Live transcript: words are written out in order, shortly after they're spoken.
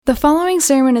The following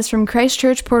sermon is from Christ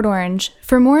Church, Port Orange.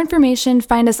 For more information,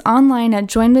 find us online at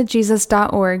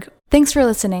joinwithjesus.org. Thanks for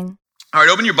listening. All right,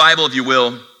 open your Bible, if you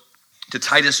will, to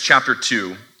Titus chapter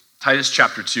 2. Titus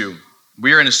chapter 2.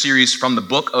 We are in a series from the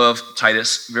book of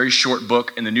Titus, a very short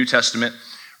book in the New Testament,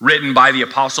 written by the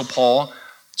Apostle Paul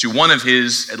to one of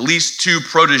his at least two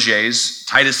proteges,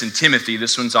 Titus and Timothy.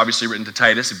 This one's obviously written to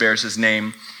Titus. It bears his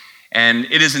name. And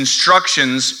it is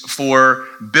instructions for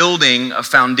building a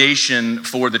foundation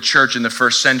for the church in the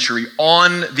first century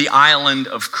on the island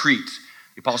of Crete.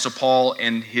 The Apostle Paul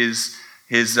and his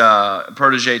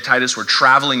protege Titus were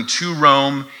traveling to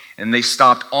Rome, and they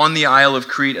stopped on the Isle of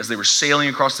Crete as they were sailing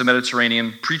across the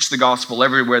Mediterranean, preached the gospel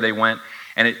everywhere they went.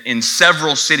 And in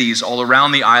several cities all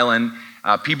around the island,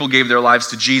 people gave their lives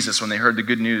to Jesus when they heard the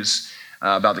good news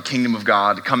about the kingdom of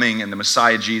God coming and the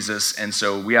Messiah Jesus. And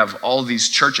so we have all these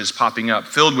churches popping up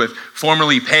filled with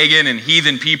formerly pagan and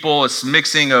heathen people. It's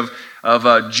mixing of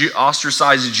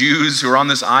ostracized Jews who are on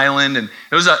this island. And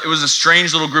it was a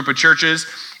strange little group of churches,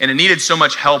 and it needed so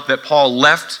much help that Paul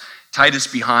left Titus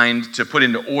behind to put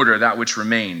into order that which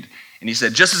remained. And he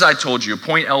said, just as I told you,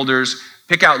 appoint elders,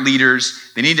 pick out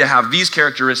leaders. They need to have these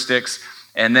characteristics.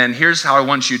 And then here's how I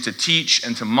want you to teach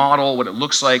and to model what it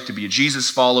looks like to be a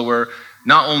Jesus follower,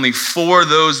 not only for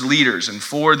those leaders and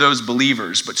for those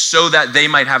believers, but so that they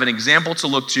might have an example to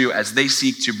look to as they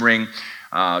seek to bring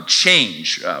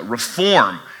change,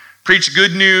 reform, preach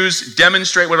good news,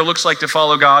 demonstrate what it looks like to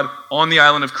follow God on the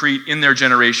island of Crete in their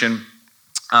generation.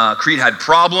 Crete had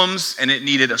problems and it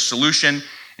needed a solution,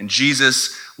 and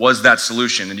Jesus was that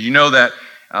solution. And do you know that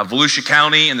Volusia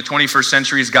County in the 21st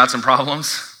century has got some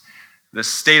problems? The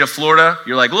state of Florida,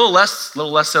 you're like a little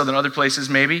less so than other places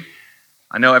maybe.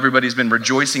 I know everybody's been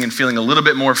rejoicing and feeling a little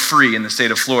bit more free in the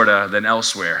state of Florida than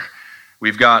elsewhere.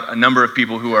 We've got a number of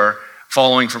people who are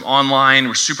following from online.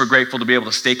 We're super grateful to be able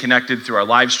to stay connected through our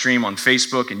live stream on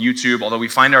Facebook and YouTube, although we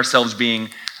find ourselves being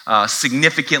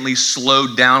significantly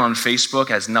slowed down on Facebook.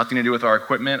 It has nothing to do with our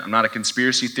equipment. I'm not a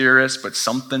conspiracy theorist, but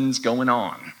something's going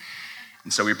on.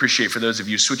 And so we appreciate for those of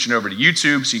you switching over to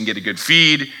YouTube so you can get a good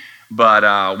feed. But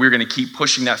we're going to keep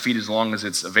pushing that feed as long as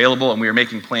it's available, and we are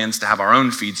making plans to have our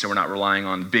own feed so we're not relying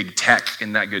on big tech.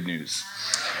 Isn't that good news?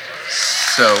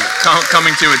 So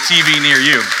coming to a TV near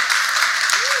you.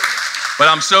 But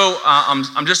I'm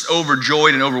just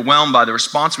overjoyed and overwhelmed by the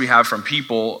response we have from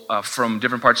people from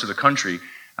different parts of the country.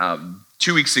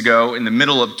 2 weeks ago, in the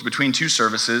middle of between two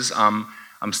services,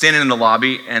 I'm standing in the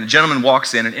lobby, and a gentleman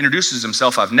walks in and introduces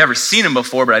himself. I've never seen him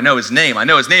before, but I know his name. I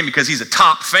know his name because he's a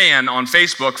top fan on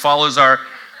Facebook, follows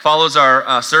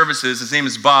our services. His name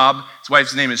is Bob. His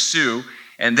wife's name is Sue,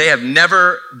 and they have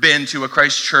never been to a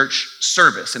Christ Church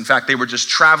service. In fact, they were just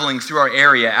traveling through our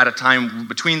area at a time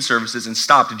between services and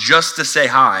stopped just to say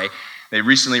hi. They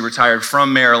recently retired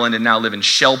from Maryland and now live in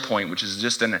Shell Point, which is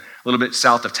just a little bit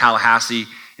south of Tallahassee,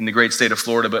 in the great state of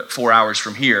Florida, but 4 hours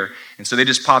from here. And so they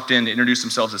just popped in to introduce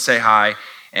themselves, to say hi.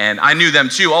 And I knew them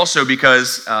too also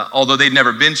because although they'd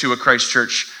never been to a Christ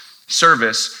Church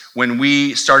service, when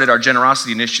we started our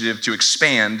generosity initiative to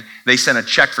expand, they sent a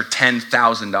check for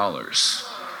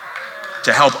 $10,000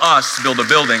 to help us build a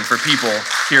building for people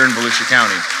here in Volusia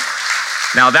County.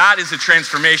 Now that is a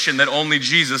transformation that only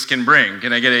Jesus can bring.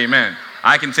 Can I get an amen?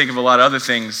 I can think of a lot of other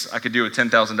things I could do with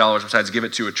 $10,000 besides give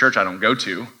it to a church I don't go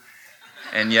to.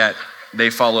 And yet they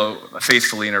follow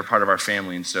faithfully and are part of our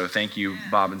family. And so thank you,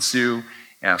 Bob and Sue,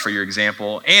 for your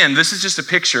example. And this is just a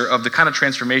picture of the kind of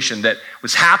transformation that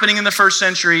was happening in the first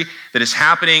century, that is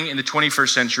happening in the 21st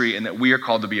century, and that we are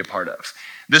called to be a part of.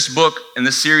 This book and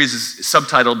this series is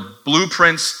subtitled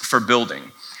Blueprints for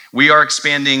Building. We are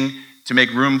expanding to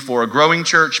make room for a growing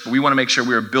church, but we want to make sure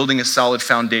we are building a solid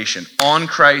foundation on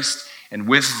Christ and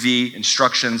with the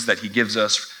instructions that he gives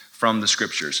us from the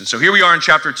scriptures. And so here we are in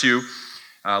chapter 2.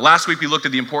 Last week we looked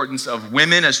at the importance of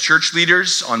women as church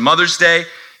leaders on Mother's Day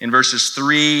in verses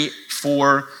 3,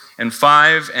 4, and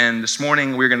 5. And this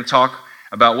morning we're going to talk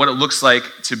about what it looks like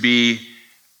to be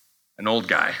an old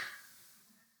guy,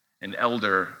 an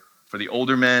elder for the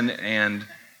older men and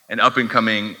an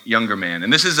up-and-coming younger man.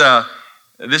 And this is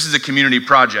a community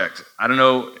project. I don't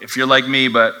know if you're like me,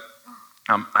 but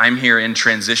I'm here in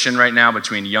transition right now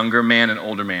between younger man and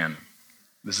older man.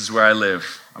 This is where I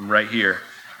live. I'm right here.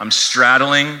 I'm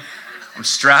straddling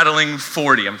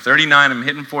 40. I'm 39, I'm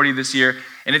hitting 40 this year.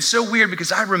 And it's so weird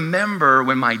because I remember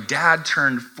when my dad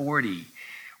turned 40,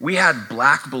 we had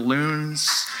black balloons.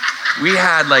 We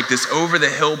had like this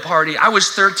over-the-hill party. I was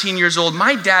 13 years old.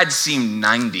 My dad seemed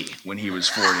 90 when he was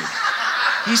 40.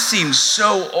 He seemed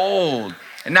so old.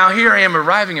 And now here I am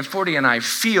arriving at 40, and I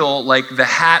feel like the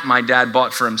hat my dad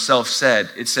bought for himself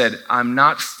said. It said, I'm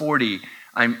not 40,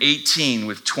 I'm 18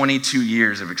 with 22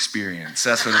 years of experience.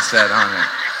 That's what it said on it.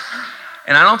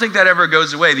 And I don't think that ever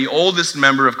goes away. The oldest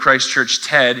member of Christ Church,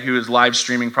 Ted, who is live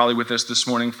streaming probably with us this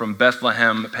morning from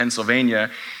Bethlehem,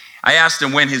 Pennsylvania, I asked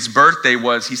him when his birthday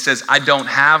was. He says, I don't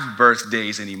have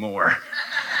birthdays anymore.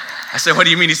 I said, what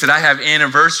do you mean? He said, I have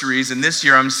anniversaries, and this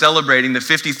year I'm celebrating the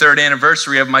 53rd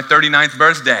anniversary of my 39th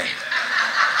birthday.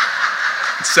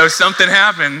 So something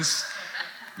happens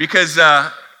because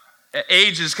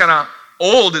age is kind of,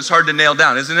 old is hard to nail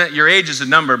down, isn't it? Your age is a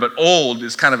number, but old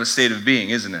is kind of a state of being,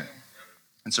 isn't it?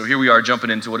 And so here we are jumping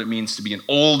into what it means to be an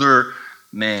older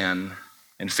man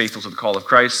and faithful to the call of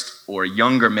Christ, or a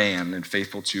younger man and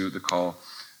faithful to the call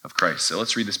of Christ. So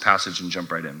let's read this passage and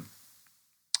jump right in.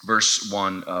 Verse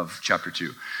 1 of chapter 2.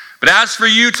 But as for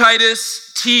you,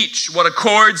 Titus, teach what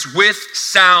accords with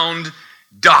sound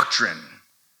doctrine.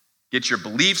 Get your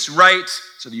beliefs right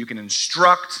so that you can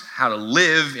instruct how to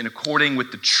live in according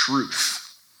with the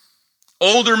truth.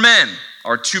 Older men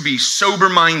are to be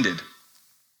sober-minded,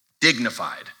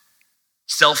 dignified,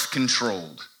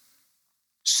 self-controlled,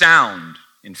 sound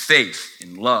in faith,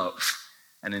 in love,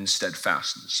 and in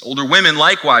steadfastness. Older women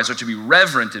likewise are to be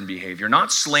reverent in behavior,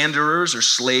 not slanderers or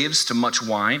slaves to much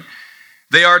wine.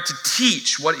 They are to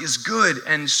teach what is good,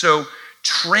 and so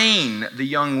train the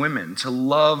young women to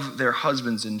love their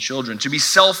husbands and children, to be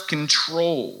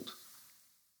self-controlled,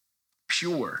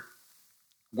 pure,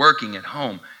 working at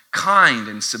home, kind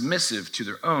and submissive to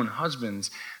their own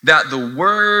husbands, that the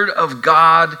word of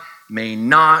God may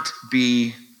not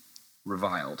be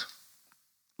reviled.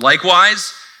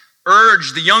 Likewise,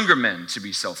 urge the younger men to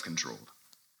be self-controlled.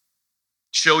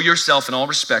 Show yourself in all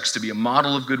respects to be a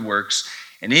model of good works,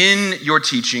 and in your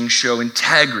teaching show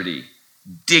integrity,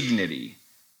 dignity,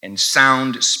 and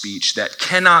sound speech that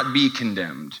cannot be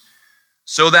condemned,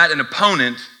 so that an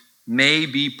opponent may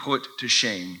be put to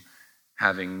shame,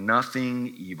 having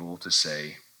nothing evil to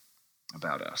say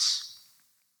about us.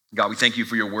 God, we thank you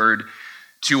for your word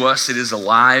to us. It is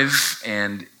alive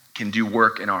and can do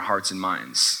work in our hearts and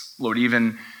minds. Lord,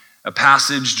 even a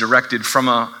passage directed from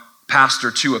a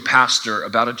pastor to a pastor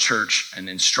about a church and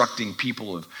instructing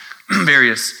people of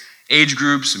various age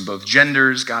groups and both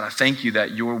genders. God, I thank you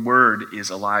that your word is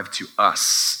alive to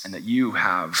us and that you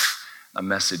have a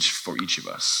message for each of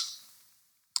us.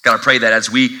 God, I pray that as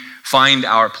we find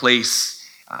our place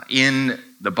in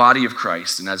the body of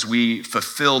Christ and as we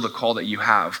fulfill the call that you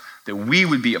have, that we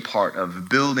would be a part of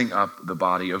building up the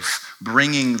body, of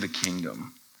bringing the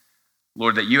kingdom.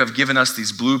 Lord, that you have given us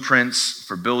these blueprints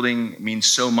for building means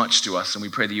so much to us, and we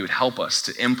pray that you would help us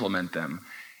to implement them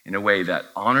in a way that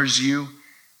honors you,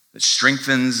 that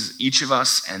strengthens each of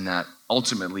us, and that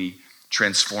ultimately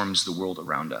transforms the world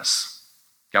around us.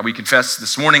 God, we confess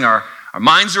this morning our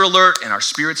minds are alert and our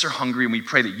spirits are hungry, and we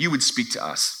pray that you would speak to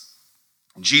us.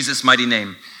 In Jesus' mighty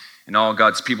name, and all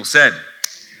God's people said,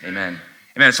 amen.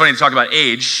 Amen. It's funny to talk about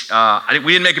age.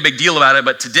 We didn't make a big deal about it,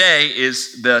 but today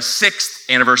is the 6th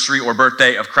anniversary or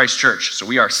birthday of Christ Church. So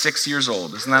we are 6 years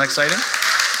old. Isn't that exciting?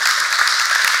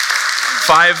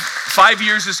 5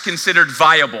 years is considered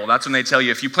viable. That's when they tell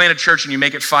you if you plant a church and you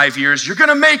make it 5 years, you're going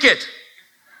to make it.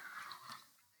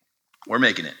 We're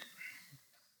making it.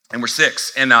 And we're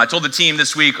 6. And I told the team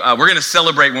this week, we're going to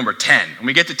celebrate when we're 10. When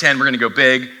we get to 10, we're going to go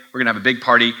big. We're going to have a big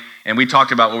party. And we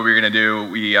talked about what we were going to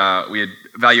do. We had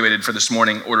evaluated for this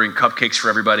morning ordering cupcakes for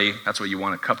everybody. That's what you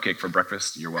want, a cupcake for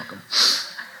breakfast. You're welcome.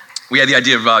 We had the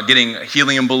idea of getting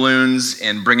helium balloons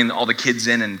and bringing all the kids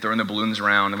in and throwing the balloons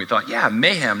around. And we thought, yeah,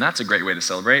 mayhem, that's a great way to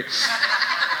celebrate.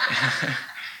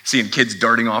 Seeing kids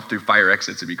darting off through fire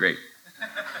exits would be great.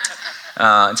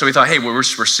 And so we thought, hey, we're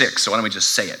 6, so why don't we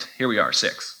just say it? Here we are,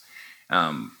 6.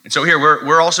 And so here,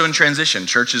 we're also in transition.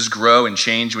 Churches grow and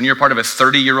change. When you're part of a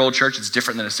 30-year-old church, it's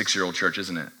different than a 6-year-old church,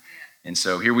 isn't it? And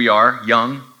so here we are,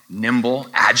 young, nimble,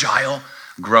 agile,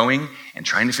 growing, and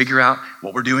trying to figure out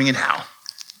what we're doing and how.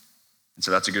 And so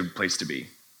that's a good place to be.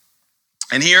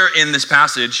 And here in this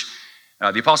passage,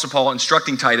 the Apostle Paul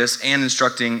instructing Titus and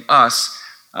instructing us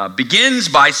begins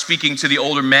by speaking to the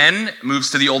older men, moves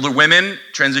to the older women,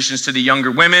 transitions to the younger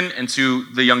women, and to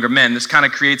the younger men. This kind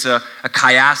of creates a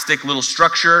chiastic little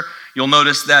structure. You'll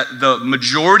notice that the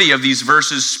majority of these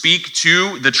verses speak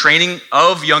to the training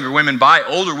of younger women by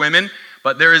older women,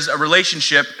 but there is a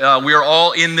relationship. We are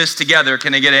all in this together.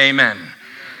 Can I get an amen?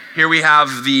 Here we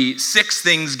have the 6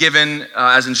 things given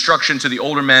as instruction to the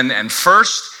older men. And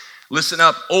first, listen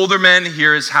up, older men,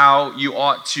 here is how you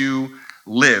ought to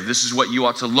live. This is what you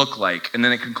ought to look like. And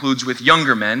then it concludes with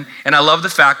younger men. And I love the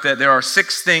fact that there are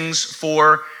 6 things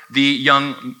for the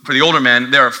older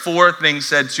men. There are 4 things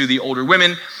said to the older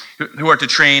women who are to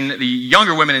train the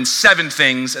younger women in 7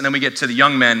 things. And then we get to the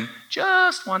young men,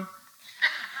 just 1.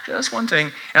 Just one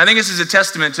thing. And I think this is a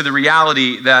testament to the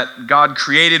reality that God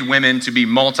created women to be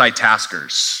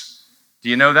multitaskers. Do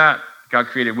you know that? God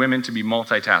created women to be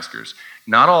multitaskers.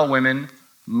 Not all women,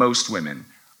 most women.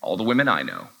 All the women I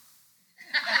know.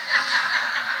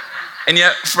 And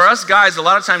yet, for us guys, a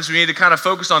lot of times we need to kind of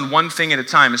focus on one thing at a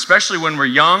time, especially when we're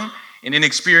young and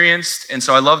inexperienced. And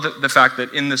so I love the fact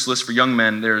that in this list for young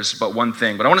men, there's but one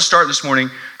thing. But I want to start this morning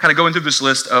kind of going through this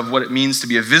list of what it means to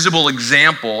be a visible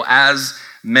example as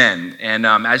men. And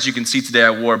as you can see today,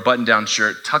 I wore a button-down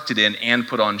shirt, tucked it in, and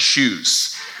put on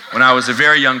shoes. When I was a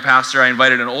very young pastor, I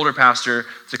invited an older pastor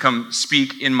to come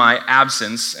speak in my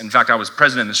absence. In fact, I was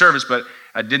present in the service, but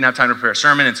I didn't have time to prepare a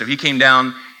sermon. And so he came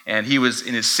down, and he was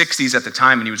in his 60s at the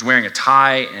time, and he was wearing a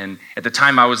tie. And at the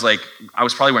time, I was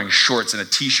probably wearing shorts and a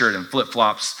t-shirt and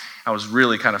flip-flops. I was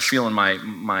really kind of feeling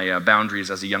my boundaries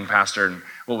as a young pastor and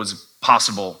what was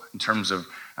possible in terms of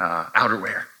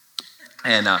outerwear.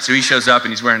 And so he shows up,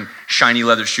 and he's wearing shiny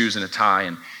leather shoes and a tie,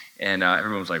 and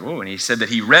everyone was like, whoa. And he said that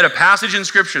he read a passage in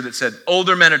Scripture that said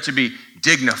older men are to be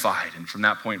dignified. And from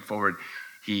that point forward,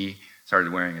 he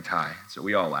started wearing a tie. So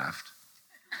we all laughed.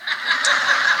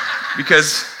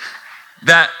 Because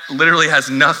that literally has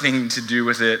nothing to do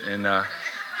with it, and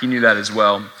he knew that as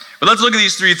well. But let's look at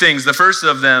these three things. The first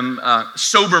of them,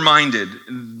 sober-minded.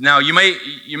 Now, you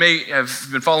may have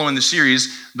been following the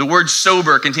series. The word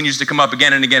sober continues to come up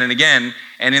again and again and again.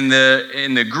 And in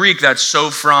the Greek, that's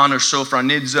sophron or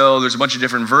sophronidzo. There's a bunch of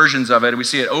different versions of it. We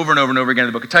see it over and over and over again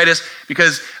in the book of Titus,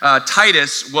 because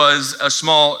Titus was a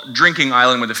small drinking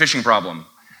island with a fishing problem.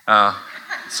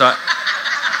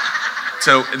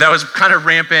 So that was kind of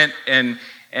rampant,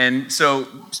 and so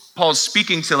Paul's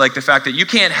speaking to like the fact that you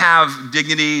can't have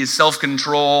dignity,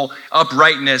 self-control,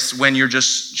 uprightness when you're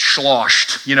just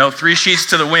sloshed, 3 sheets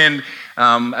to the wind.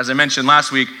 As I mentioned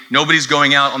last week, nobody's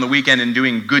going out on the weekend and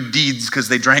doing good deeds because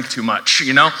they drank too much,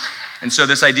 And so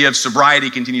this idea of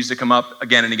sobriety continues to come up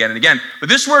again and again and again. But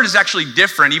this word is actually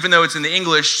different, even though it's in the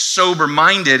English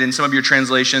sober-minded in some of your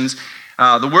translations.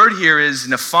 The word here is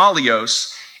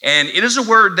nephalios. And it is a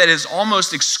word that is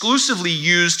almost exclusively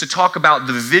used to talk about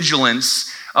the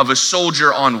vigilance of a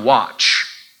soldier on watch.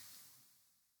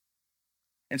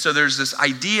 And so there's this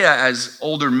idea as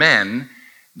older men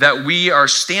that we are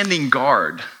standing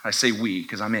guard. I say we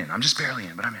because I'm in. I'm just barely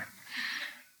in, but I'm in.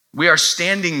 We are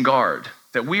standing guard,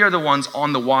 that we are the ones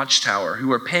on the watchtower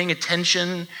who are paying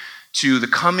attention to the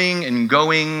coming and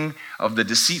going of the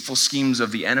deceitful schemes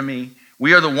of the enemy.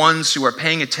 We are the ones who are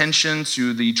paying attention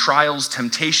to the trials,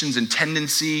 temptations, and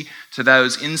tendency to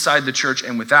those inside the church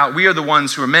and without. We are the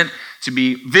ones who are meant to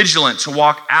be vigilant, to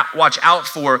watch out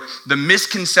for the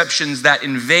misconceptions that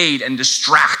invade and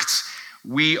distract.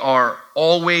 We are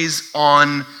always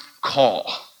on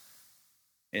call.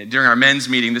 During our men's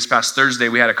meeting this past Thursday,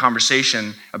 we had a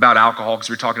conversation about alcohol because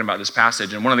we were talking about this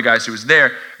passage. And one of the guys who was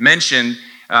there mentioned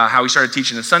how he started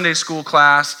teaching a Sunday school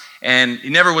class. And he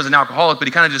never was an alcoholic, but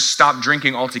he kind of just stopped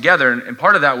drinking altogether. And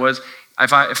part of that was,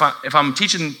 if I'm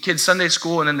teaching kids Sunday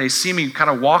school and then they see me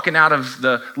kind of walking out of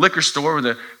the liquor store with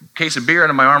a case of beer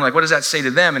under my arm, like, what does that say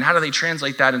to them? And how do they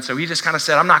translate that? And so he just kind of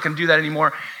said, I'm not going to do that anymore.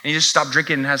 And he just stopped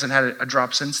drinking and hasn't had a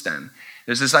drop since then.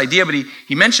 There's this idea, but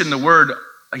he mentioned the word,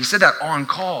 he said that on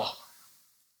call.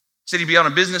 He said he'd be on a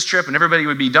business trip and everybody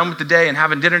would be done with the day and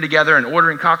having dinner together and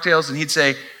ordering cocktails. And he'd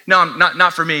say, no,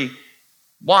 not for me.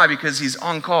 Why? Because he's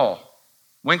on call.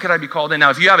 When could I be called in? Now,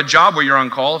 if you have a job where you're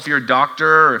on call, if you're a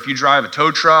doctor, or if you drive a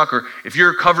tow truck, or if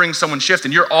you're covering someone's shift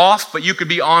and you're off, but you could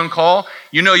be on call,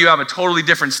 you have a totally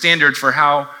different standard for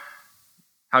how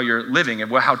you're living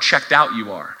and how checked out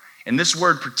you are. And this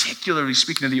word, particularly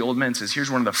speaking to the old men, says,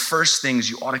 here's one of the first things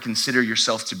you ought to consider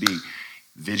yourself to be: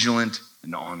 vigilant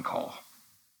and on call.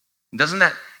 And doesn't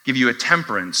that give you a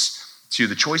temperance to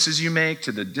the choices you make,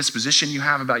 to the disposition you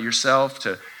have about yourself,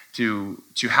 to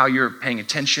how you're paying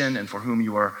attention and for whom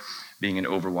you are being an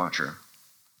overwatcher?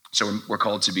 So we're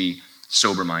called to be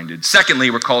sober-minded.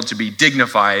 Secondly, we're called to be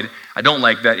dignified. I don't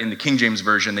like that in the King James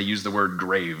Version they use the word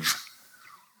grave.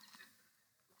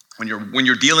 When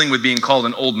you're dealing with being called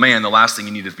an old man, the last thing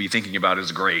you need to be thinking about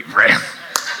is grave, right?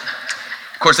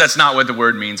 Of course, that's not what the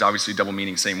word means. Obviously, double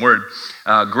meaning, same word.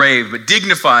 Grave, but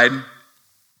dignified,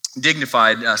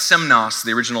 semnos,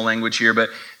 the original language here, but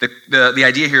the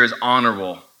idea here is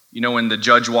honorable. When the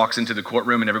judge walks into the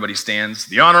courtroom and everybody stands,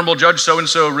 the Honorable Judge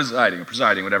so-and-so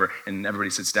presiding, whatever, and everybody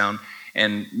sits down.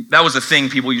 And that was a thing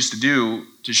people used to do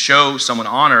to show someone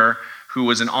honor who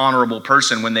was an honorable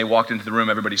person. When they walked into the room,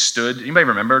 everybody stood. Anybody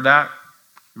remember that?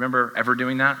 Remember ever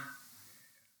doing that?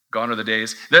 Gone are the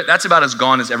days. That's about as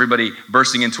gone as everybody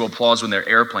bursting into applause when their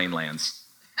airplane lands.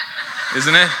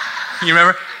 Isn't it? You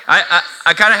remember?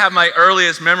 I kind of have my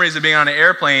earliest memories of being on an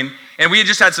airplane, and we had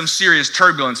just had some serious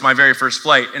turbulence my very first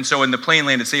flight. And so when the plane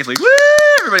landed safely, woo,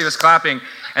 everybody was clapping.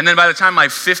 And then by the time my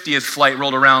 50th flight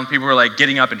rolled around, people were like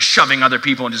getting up and shoving other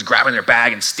people and just grabbing their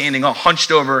bag and standing all hunched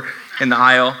over in the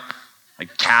aisle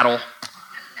like cattle.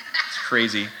 It's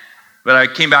crazy. But I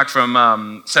came back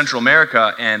from Central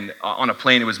America, and on a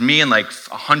plane, it was me and like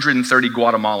 130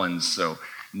 Guatemalans. So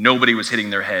nobody was hitting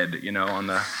their head, on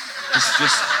the,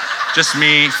 just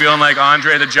me feeling like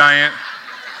Andre the Giant.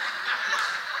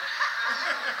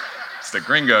 It's the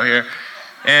gringo here.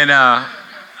 And,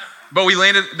 but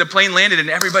the plane landed and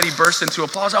everybody burst into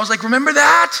applause. I was like, remember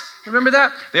that? Remember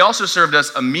that? They also served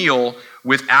us a meal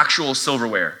with actual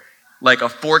silverware, like a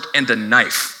fork and a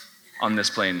knife on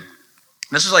this plane.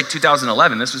 This was like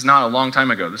 2011. This was not a long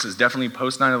time ago. This is definitely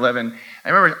post 9/11. I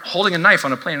remember holding a knife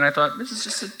on a plane and I thought, this is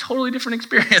just a totally different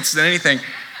experience than anything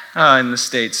in the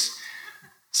States,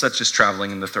 such as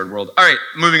traveling in the third world. All right,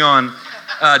 moving on.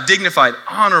 Dignified,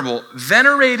 honorable,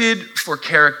 venerated for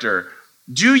character.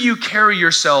 Do you carry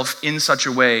yourself in such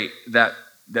a way that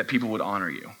people would honor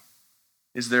you?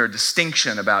 Is there a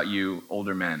distinction about you,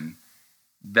 older men,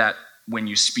 that when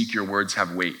you speak, your words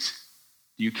have weight?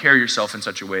 Do you carry yourself in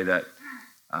such a way that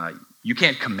you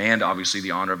can't command, obviously,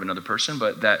 the honor of another person,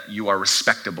 but that you are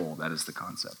respectable? That is the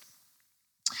concept.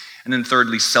 And then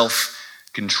thirdly,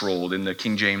 self-controlled. In the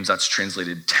King James, that's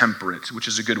translated temperate, which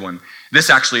is a good one. This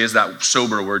actually is that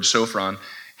sober word, sophron.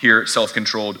 Here,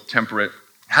 self-controlled, temperate.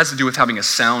 Has to do with having a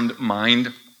sound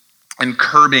mind and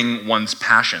curbing one's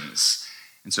passions.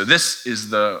 And so this is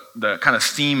the kind of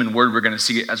theme and word we're going to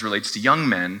see as relates to young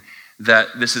men, that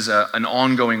this is an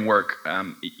ongoing work.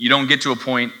 You don't get to a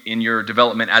point in your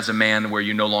development as a man where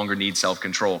you no longer need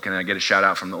self-control. Can I get a shout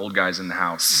out from the old guys in the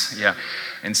house? Yeah.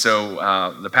 And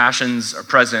so the passions are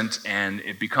present, and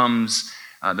it becomes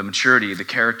the maturity, the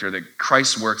character that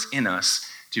Christ works in us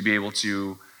to be able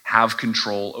to have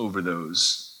control over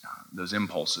those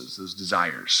impulses, those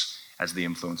desires, as they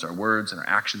influence our words and our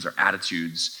actions, our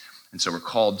attitudes. And so we're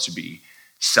called to be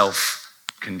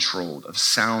self-controlled, of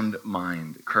sound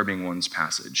mind, curbing one's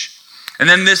passage. And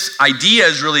then this idea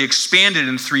is really expanded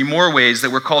in three more ways,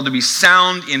 that we're called to be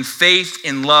sound in faith,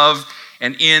 in love,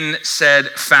 and in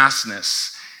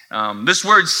steadfastness. This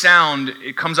word sound,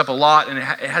 it comes up a lot, and it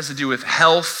has to do with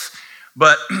health,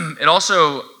 but it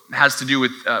also has to do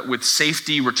with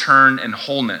safety, return, and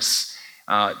wholeness.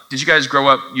 Did you guys grow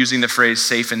up using the phrase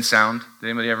safe and sound? Did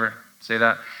anybody ever say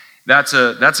that? That's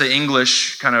an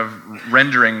English kind of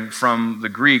rendering from the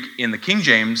Greek in the King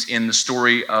James in the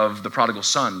story of the prodigal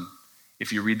son.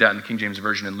 If you read that in the King James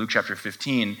Version in Luke chapter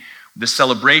 15, the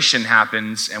celebration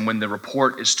happens, and when the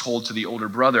report is told to the older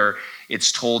brother,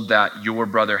 it's told that your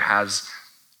brother has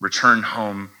returned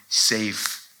home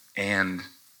safe and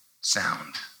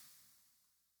sound.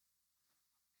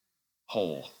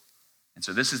 Whole. And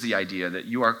so this is the idea that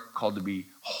you are called to be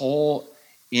whole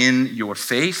in your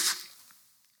faith,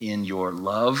 in your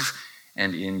love,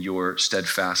 and in your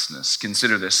steadfastness.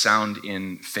 Consider this, sound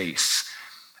in faith.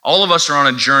 All of us are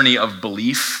on a journey of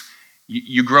belief.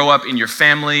 You grow up in your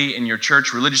family, in your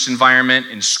church, religious environment,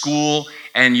 in school,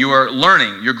 and you're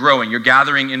learning, you're growing, you're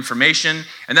gathering information,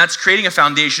 and that's creating a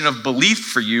foundation of belief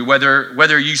for you,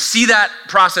 whether you see that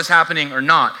process happening or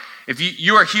not. If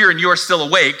you are here and you are still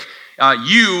awake,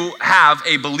 you have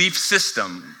a belief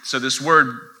system. So this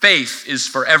word faith is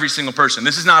for every single person.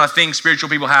 This is not a thing spiritual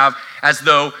people have, as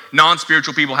though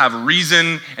non-spiritual people have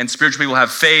reason and spiritual people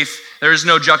have faith. There is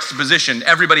no juxtaposition.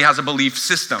 Everybody has a belief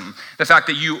system. The fact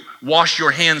that you wash your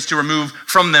hands to remove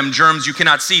from them germs you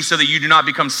cannot see so that you do not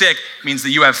become sick means that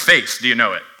you have faith. Do you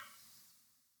know it?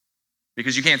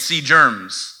 Because you can't see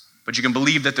germs, but you can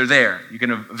believe that they're there. You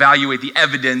can evaluate the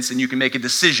evidence and you can make a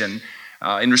decision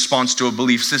in response to a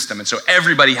belief system. And so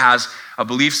everybody has a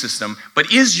belief system,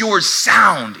 but is yours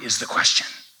sound is the question.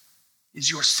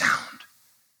 Is yours sound?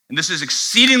 And this is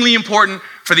exceedingly important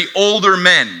for the older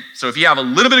men. So if you have a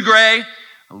little bit of gray,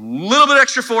 a little bit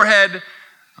extra forehead,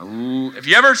 if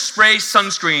you ever spray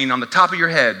sunscreen on the top of your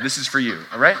head, this is for you,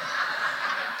 all right?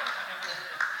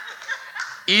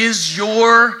 Is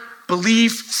your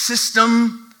belief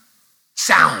system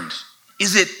sound?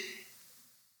 Is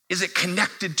it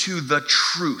connected to the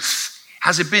truth?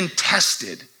 Has it been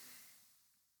tested?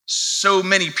 So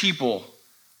many people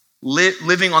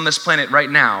living on this planet right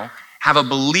now have a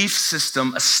belief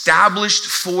system established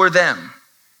for them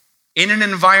in an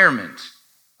environment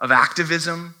of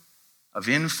activism, of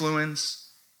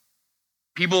influence.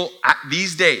 People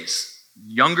these days,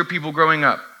 younger people growing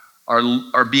up,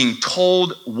 are being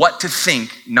told what to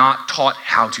think, not taught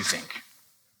how to think.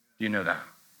 Do you know that?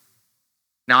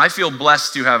 Now, I feel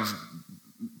blessed to have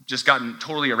just gotten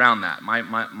totally around that. My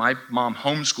mom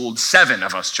homeschooled 7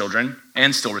 of us children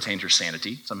and still retained her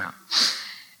sanity somehow.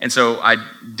 And so I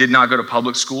did not go to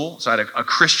public school, so I had a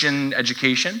Christian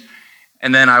education.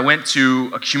 And then I went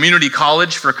to a community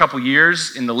college for a couple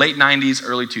years in the late 90s,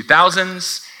 early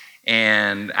 2000s,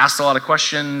 and asked a lot of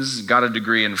questions, got a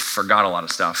degree, and forgot a lot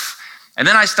of stuff. And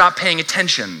then I stopped paying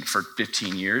attention for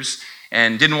 15 years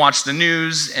and didn't watch the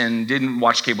news and didn't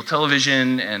watch cable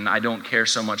television, and I don't care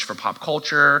so much for pop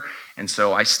culture, and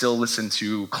so I still listen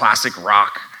to classic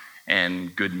rock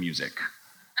and good music.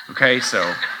 Okay,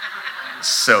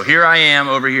 so here I am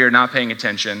over here not paying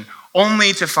attention,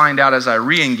 only to find out as I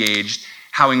re-engaged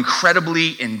how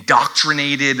incredibly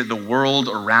indoctrinated the world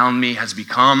around me has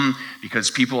become because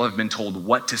people have been told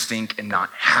what to think and not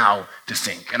how to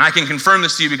think. And I can confirm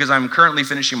this to you because I'm currently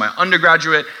finishing my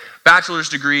undergraduate bachelor's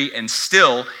degree, and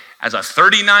still, as a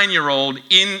 39-year-old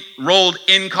enrolled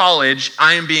in college,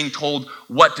 I am being told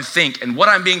what to think. And what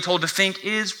I'm being told to think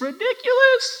is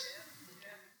ridiculous.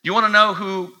 You want to know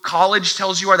who college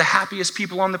tells you are the happiest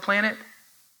people on the planet?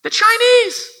 The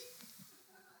Chinese.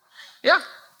 Yeah.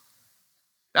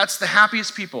 That's the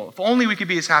happiest people. If only we could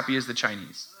be as happy as the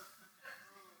Chinese.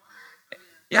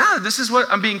 Yeah, this is what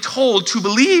I'm being told to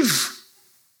believe.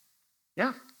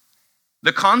 Yeah.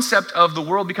 The concept of the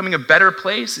world becoming a better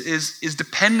place is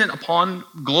dependent upon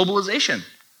globalization,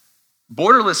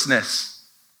 borderlessness,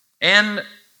 and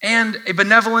a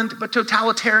benevolent but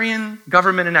totalitarian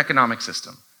government and economic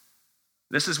system.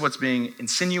 This is what's being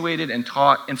insinuated and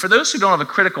taught. And for those who don't have a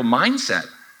critical mindset,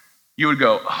 you would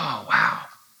go, oh, wow.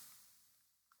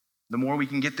 The more we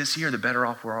can get this year, the better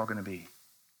off we're all going to be.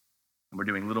 And we're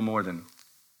doing little more than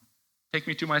take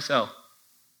me to my cell,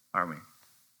 aren't we?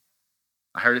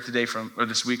 I heard it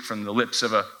this week from the lips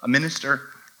of a minister,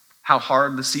 how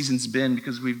hard the season's been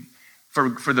because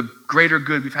for the greater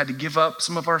good, we've had to give up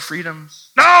some of our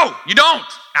freedoms. No, you don't,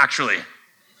 actually.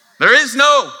 There is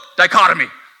no dichotomy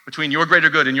between your greater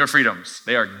good and your freedoms.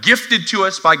 They are gifted to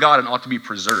us by God and ought to be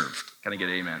preserved. Can I get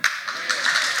an amen?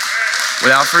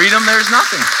 Without freedom, there's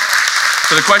nothing.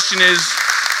 So the question is,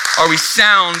 are we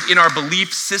sound in our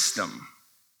belief system?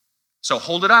 So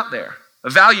hold it out there,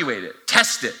 evaluate it,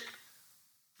 test it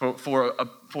for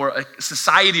a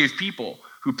society of people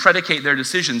who predicate their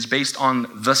decisions based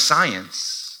on the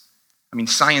science. I mean,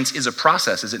 science is a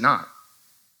process, is it not?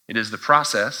 It is the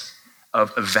process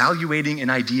of evaluating an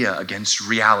idea against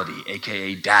reality,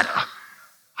 aka data,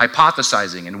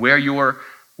 hypothesizing, and where your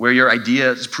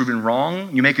idea is proven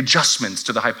wrong, you make adjustments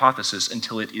to the hypothesis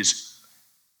until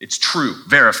it's true,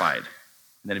 verified.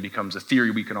 And then it becomes a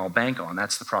theory we can all bank on.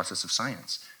 That's the process of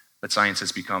science. But science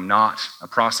has become not a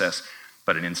process,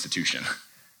 but an institution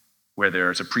where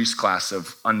there's a priest class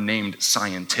of unnamed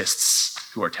scientists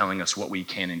who are telling us what we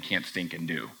can and can't think and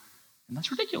do. And that's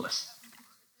ridiculous.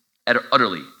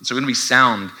 Utterly. So we're going to be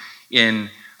sound in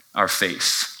our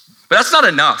faith. But that's not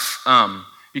enough,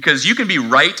 because you can be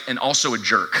right and also a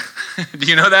jerk. Do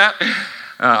you know that?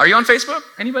 Are you on Facebook?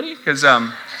 Anybody? Because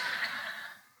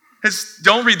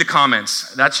don't read the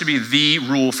comments. That should be the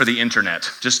rule for the internet.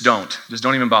 Just don't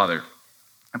even bother.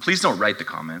 And please don't write the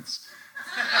comments.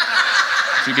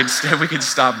 If we could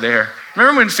stop there.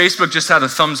 Remember when Facebook just had a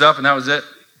thumbs up and that was it?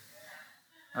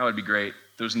 That would be great.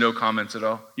 There was no comments at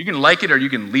all. You can like it or you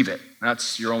can leave it.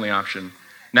 That's your only option.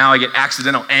 Now I get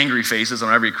accidental angry faces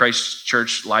on every Christ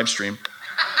Church live stream.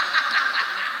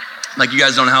 Like you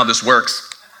guys don't know how this works.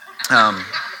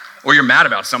 Or you're mad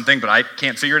about something, but I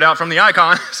can't figure it out from the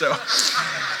icon. So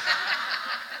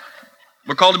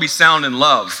we're called to be sound in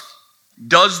love.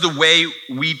 Does the way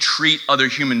we treat other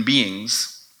human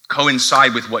beings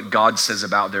coincide with what God says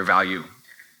about their value,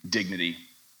 dignity,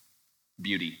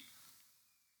 beauty?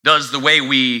 Does the way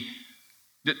we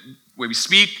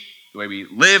speak, the way we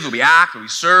live, the way we act, the way we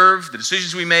serve, the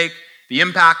decisions we make, the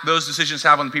impact those decisions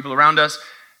have on the people around us,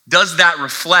 does that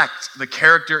reflect the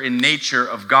character and nature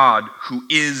of God who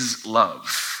is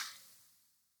love?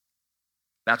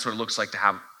 That's what it looks like to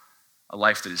have a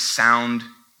life that is sound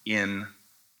in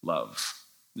love.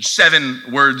 There's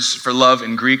 7 words for love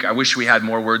in Greek. I wish we had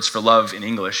more words for love in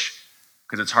English,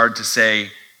 because it's hard to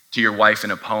say to your wife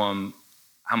in a poem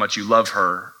how much you love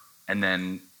her, and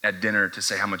then at dinner to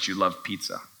say how much you love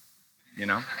pizza, you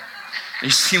know?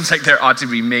 It seems like there ought to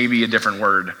be maybe a different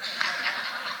word,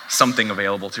 something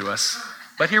available to us.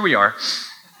 But here we are.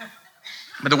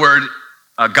 But the word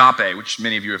agape, which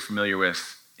many of you are familiar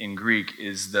with in Greek,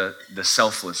 is the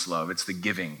selfless love. It's the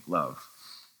giving love.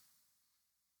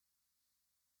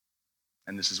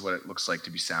 And this is what it looks like to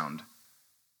be sound.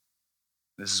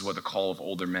 This is what the call of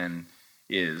older men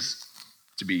is.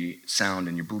 to be sound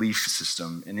in your belief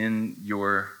system and in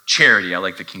your charity. I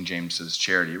like that King James says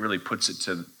charity. It really puts it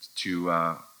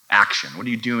to action. What are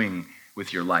you doing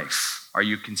with your life?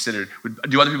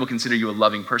 Do other people consider you a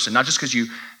loving person? Not just because you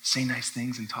say nice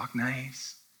things and talk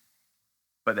nice,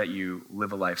 but that you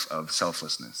live a life of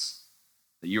selflessness.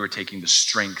 That you are taking the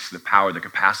strength, the power, the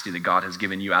capacity that God has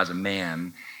given you as a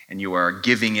man, and you are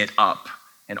giving it up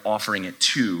and offering it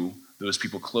to those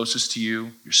people closest to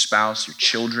you, your spouse, your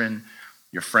children,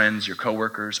 your friends, your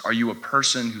coworkers. Are you a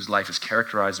person whose life is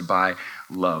characterized by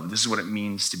love? This is what it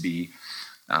means to be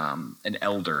an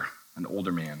elder, an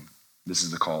older man. This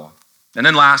is the call. And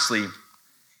then lastly,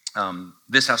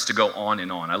 this has to go on and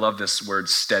on. I love this word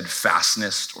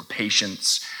steadfastness or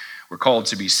patience. We're called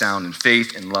to be sound in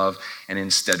faith, in love, and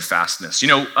in steadfastness. You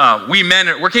know, we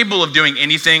men, we're capable of doing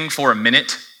anything for a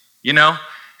minute, you know?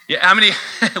 Yeah, how many,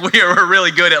 we're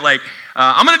really good at like,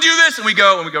 I'm gonna do this, and we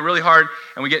go really hard,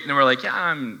 and we're like, yeah,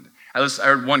 I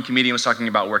heard one comedian was talking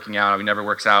about working out, he never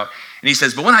works out, and he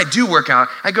says, but when I do work out,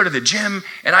 I go to the gym,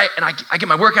 and I get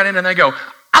my workout in, and I go,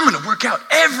 I'm gonna work out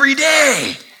every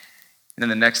day. And then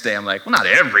the next day, I'm like, well, not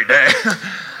every day.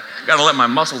 Gotta let my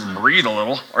muscles breathe a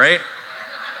little, right?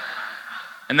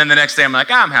 And then the next day, I'm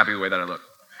like, I'm happy the way that I look,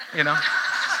 you know?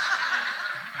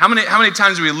 How many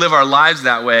times do we live our lives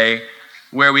that way,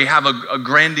 where we have a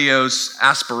grandiose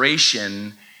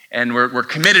aspiration and we're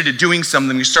committed to doing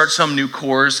something? We start some new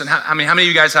course. And how many of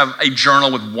you guys have a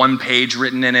journal with one page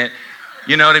written in it?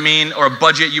 You know what I mean? Or a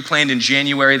budget you planned in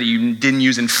January that you didn't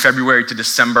use in February to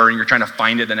December, and you're trying to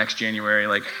find it the next January.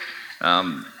 Like,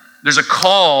 there's a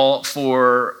call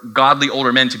for godly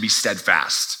older men to be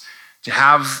steadfast,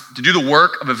 to do the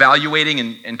work of evaluating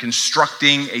and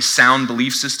constructing a sound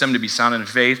belief system, to be sound in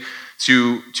faith,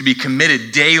 to be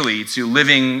committed daily to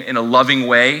living in a loving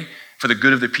way for the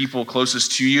good of the people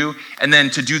closest to you, and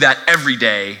then to do that every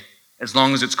day, as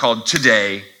long as it's called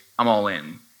today, I'm all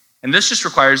in. And this just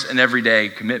requires an everyday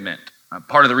commitment.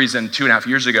 Part of the reason 2.5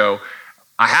 years ago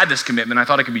I had this commitment, I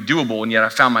thought it could be doable, and yet I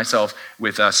found myself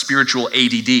with spiritual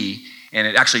ADD, and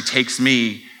it actually takes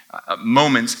me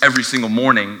moments every single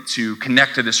morning to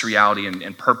connect to this reality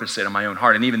and purpose it in my own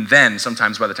heart. And even then,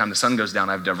 sometimes by the time the sun goes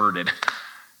down, I've diverted.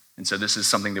 And so this is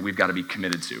something that we've got to be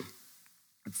committed to.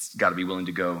 It's got to be willing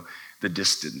to go the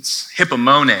distance.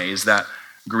 Hypomone is that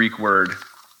Greek word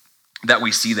that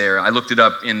we see there. I looked it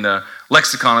up in the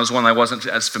lexicon. It was one I wasn't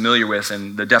as familiar with,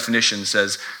 and the definition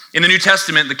says, in the New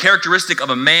Testament, the characteristic of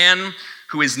a man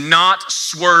who is not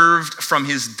swerved from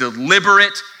his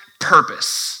deliberate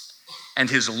purpose and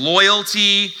his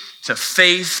loyalty to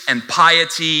faith and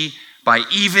piety by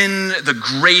even the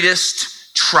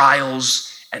greatest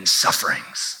trials and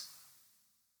sufferings.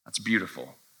 That's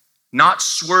beautiful. Not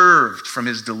swerved from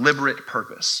his deliberate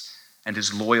purpose and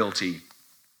his loyalty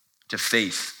to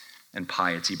faith and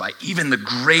piety by even the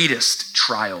greatest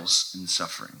trials and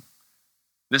suffering.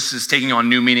 This is taking on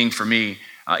new meaning for me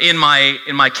in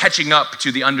my catching up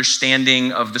to the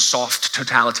understanding of the soft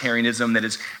totalitarianism that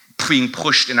is being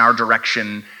pushed in our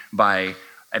direction by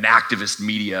an activist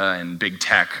media and big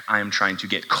tech. I am trying to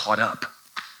get caught up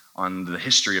on the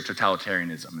history of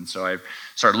totalitarianism. And so I've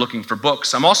started looking for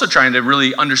books. I'm also trying to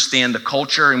really understand the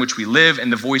culture in which we live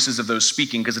and the voices of those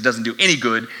speaking, because it doesn't do any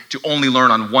good to only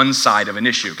learn on one side of an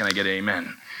issue. Can I get an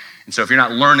amen? And so if you're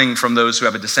not learning from those who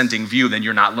have a dissenting view, then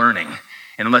you're not learning.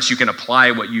 And unless you can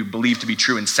apply what you believe to be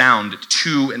true and sound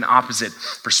to an opposite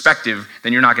perspective,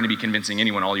 then you're not going to be convincing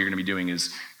anyone. All you're going to be doing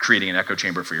is creating an echo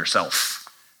chamber for yourself.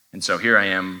 And so here I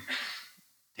am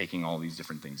taking all these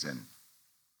different things in.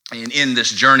 And in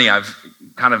this journey, I've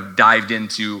kind of dived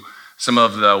into some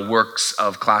of the works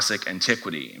of classic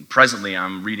antiquity. And presently,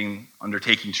 I'm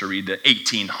undertaking to read the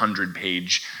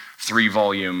 1,800-page,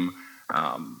 3-volume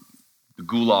the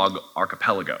Gulag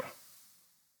Archipelago.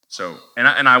 So, and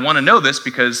I want to know this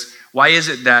because why is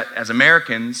it that as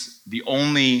Americans, the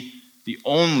only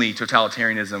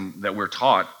totalitarianism that we're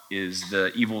taught is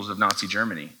the evils of Nazi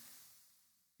Germany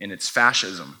and its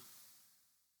fascism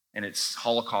and its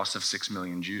Holocaust of 6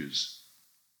 million Jews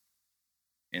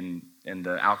and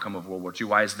the outcome of World War II?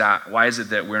 Why is that? Why is it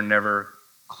that we're never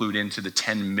clued into the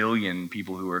 10 million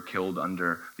people who were killed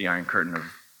under the Iron Curtain of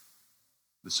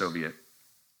the Soviet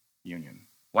Union?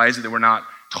 Why is it that we're not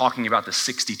talking about the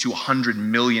 60 to 100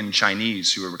 million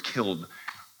Chinese who were killed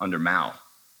under Mao?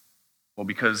 Well,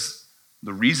 because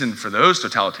the reason for those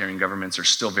totalitarian governments are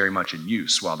still very much in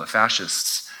use, while the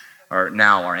fascists are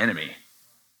now our enemy.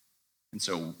 And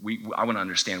so I want to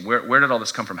understand where did all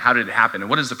this come from? How did it happen? And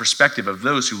what is the perspective of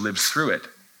those who lived through it?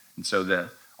 And so the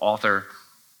author,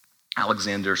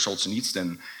 Alexander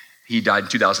Solzhenitsyn, He died in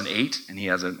 2008, and he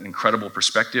has an incredible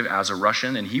perspective as a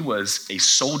Russian, and he was a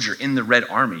soldier in the Red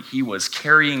Army. He was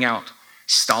carrying out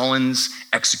Stalin's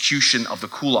execution of the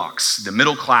kulaks, the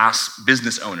middle-class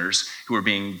business owners who were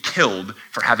being killed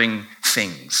for having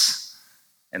things,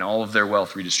 and all of their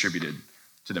wealth redistributed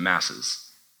to the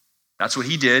masses. That's what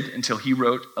he did until he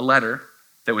wrote a letter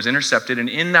that was intercepted, and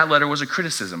in that letter was a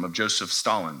criticism of Joseph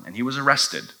Stalin, and he was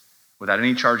arrested without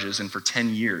any charges, and for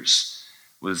 10 years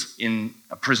was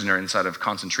a prisoner inside of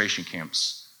concentration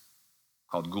camps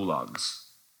called gulags,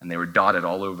 and they were dotted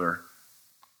all over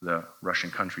the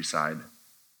Russian countryside,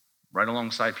 right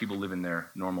alongside people living their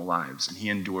normal lives. And he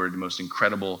endured the most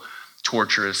incredible,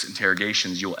 torturous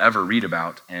interrogations you'll ever read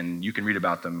about, and you can read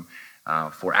about them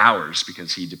for hours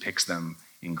because he depicts them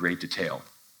in great detail.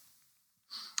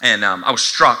 And I was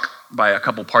struck by a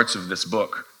couple parts of this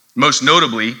book, most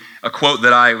notably a quote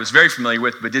that I was very familiar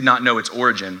with but did not know its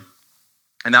origin.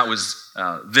 And that was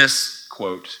this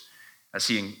quote, as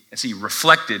he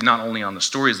reflected not only on the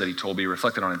stories that he told, but he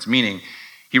reflected on its meaning.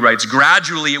 He writes,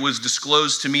 "Gradually it was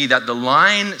disclosed to me that the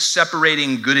line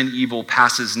separating good and evil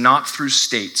passes not through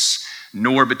states,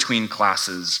 nor between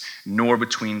classes, nor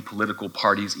between political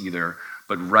parties either,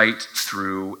 but right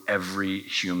through every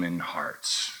human heart,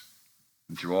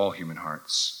 and through all human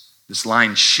hearts. This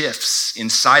line shifts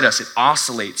inside us. It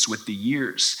oscillates with the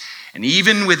years. And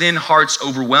even within hearts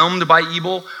overwhelmed by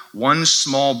evil, one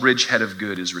small bridgehead of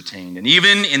good is retained. And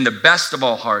even in the best of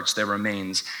all hearts, there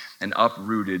remains an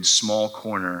uprooted small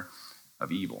corner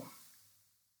of evil."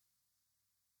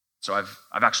 So I've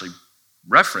actually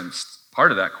referenced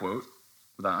part of that quote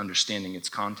without understanding its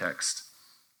context.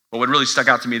 But what really stuck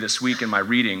out to me this week in my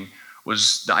reading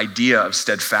was the idea of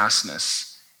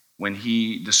steadfastness when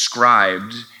he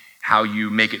described how you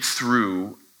make it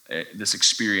through this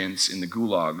experience in the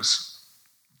gulags.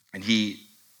 And he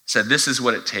said, this is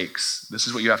what it takes. This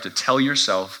is what you have to tell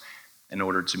yourself in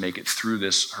order to make it through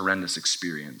this horrendous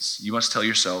experience. You must tell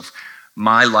yourself,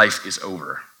 my life is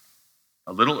over.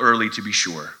 A little early to be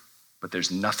sure, but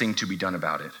there's nothing to be done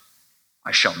about it.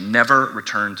 I shall never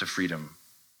return to freedom.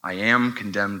 I am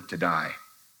condemned to die.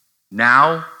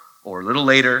 Now or a little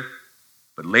later,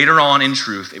 but later on in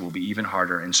truth, it will be even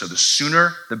harder. And so the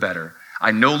sooner, the better.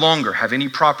 I no longer have any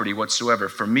property whatsoever.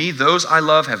 For me, those I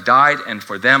love have died, and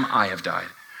for them I have died.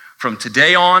 From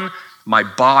today on, my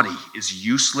body is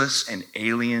useless and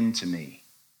alien to me.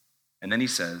 And then he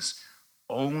says,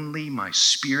 only my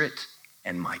spirit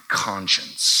and my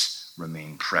conscience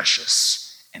remain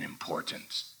precious and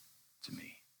important to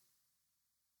me.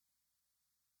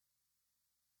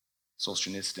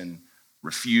 Solzhenitsyn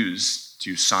refused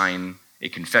to sign a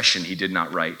confession he did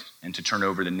not write and to turn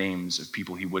over the names of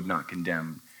people he would not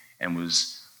condemn, and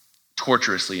was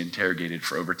torturously interrogated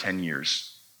for over 10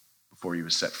 years before he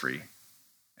was set free.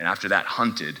 And after that,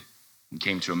 hunted and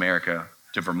came to America,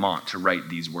 to Vermont, to write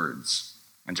these words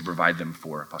and to provide them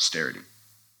for posterity.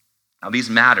 Now these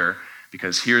matter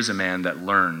because here's a man that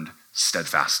learned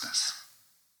steadfastness.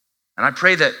 And I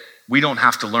pray that we don't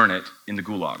have to learn it in the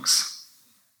gulags.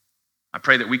 I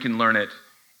pray that we can learn it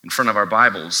in front of our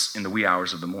Bibles in the wee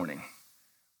hours of the morning.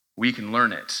 We can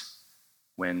learn it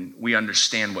when we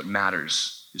understand what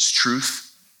matters is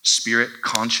truth, spirit,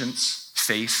 conscience,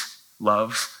 faith,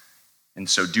 love. And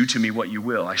so do to me what you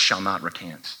will, I shall not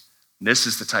recant. This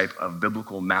is the type of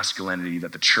biblical masculinity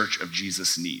that the church of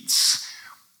Jesus needs,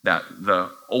 that the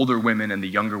older women and the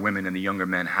younger women and the younger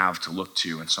men have to look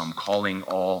to. And so I'm calling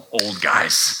all old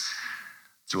guys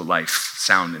to a life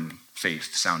sound in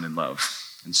faith, sound in love,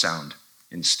 and sound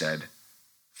in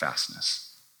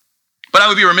steadfastness. But I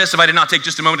would be remiss if I did not take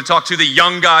just a moment to talk to the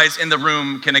young guys in the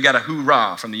room. Can I get a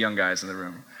hoorah from the young guys in the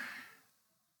room?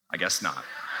 I guess not.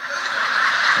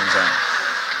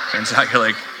 Turns out you're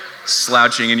like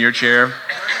slouching in your chair.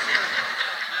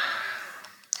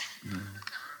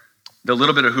 The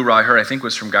little bit of hoorah I heard, I think,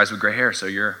 was from guys with gray hair. So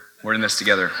we're in this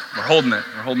together. We're holding it.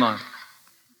 We're holding on.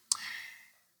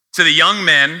 To the young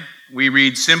men, we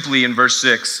read simply in verse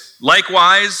 6,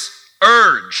 likewise,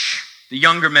 urge the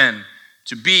younger men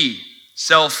to be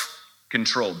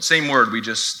self-controlled. Same word we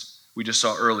just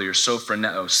saw earlier,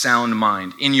 sophroneo, sound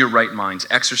mind, in your right minds,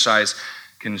 exercise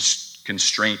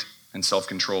constraint and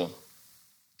self-control.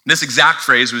 This exact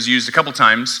phrase was used a couple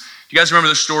times. Do you guys remember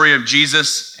the story of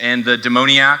Jesus and the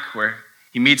demoniac, where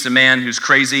he meets a man who's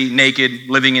crazy, naked,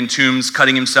 living in tombs,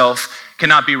 cutting himself,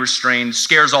 cannot be restrained,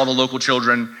 scares all the local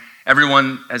children.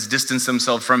 Everyone has distanced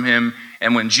themselves from him.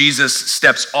 And when Jesus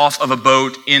steps off of a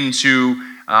boat into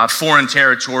foreign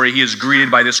territory, he is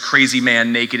greeted by this crazy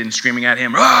man naked and screaming at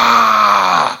him,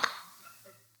 "Ah!"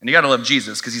 And you got to love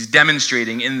Jesus because he's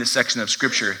demonstrating in this section of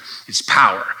scripture his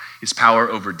power, his power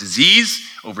over disease,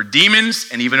 over demons,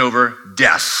 and even over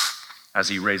death as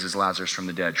he raises Lazarus from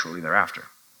the dead shortly thereafter.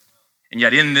 And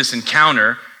yet in this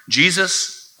encounter,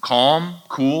 Jesus, calm,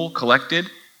 cool, collected,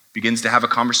 begins to have a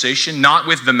conversation, not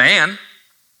with the man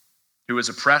who is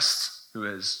oppressed, who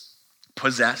is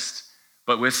possessed,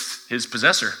 but with his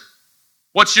possessor.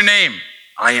 What's your name?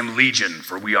 I am Legion,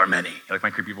 for we are many. You like my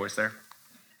creepy voice there?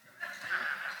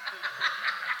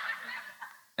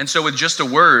 And so with just a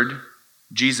word,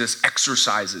 Jesus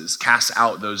exorcises, casts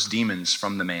out those demons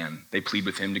from the man. They plead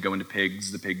with him to go into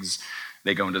pigs.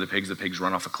 They go into the pigs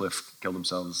run off a cliff, kill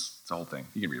themselves. It's a whole thing.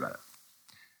 You can read about it.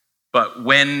 But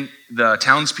when the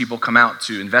townspeople come out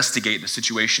to investigate the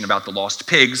situation about the lost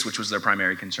pigs, which was their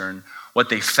primary concern, what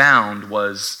they found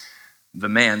was the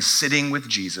man sitting with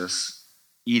Jesus,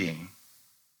 eating,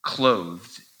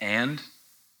 clothed, and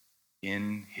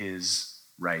in his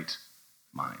right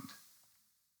mind.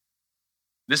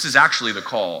 This is actually the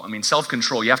call. I mean,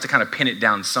 self-control, you have to kind of pin it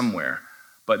down somewhere.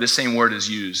 But this same word is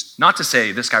used, not to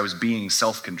say this guy was being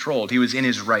self-controlled. He was in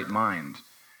his right mind.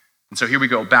 And so here we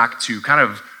go back to kind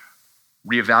of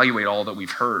reevaluate all that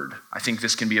we've heard. I think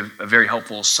this can be a very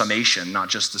helpful summation, not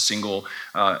just a single,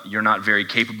 you're not very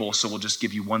capable, so we'll just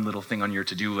give you one little thing on your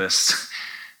to-do list,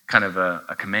 kind of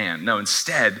a command. No,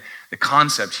 instead, the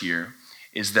concept here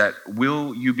is that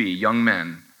will you be, young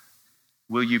men,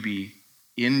 will you be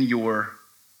in your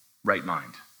right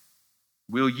mind?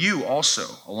 Will you also,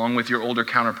 along with your older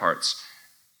counterparts,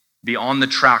 be on the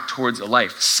track towards a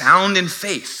life sound in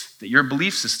faith, that your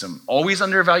belief system, always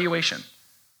under evaluation,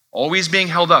 always being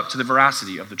held up to the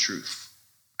veracity of the truth,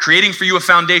 creating for you a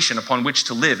foundation upon which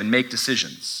to live and make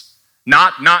decisions,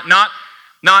 not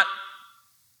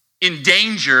in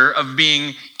danger of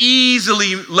being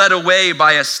easily led away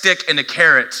by a stick and a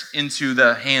carrot into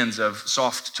the hands of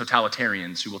soft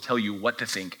totalitarians who will tell you what to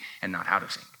think and not how to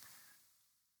think.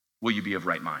 Will you be of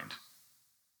right mind?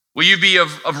 Will you be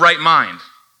of right mind?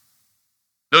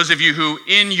 Those of you who,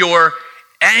 in your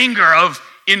anger of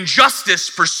injustice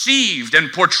perceived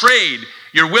and portrayed,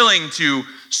 you're willing to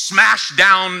smash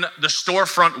down the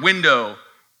storefront window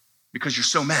because you're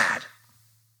so mad.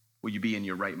 Will you be in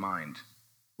your right mind?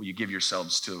 Will you give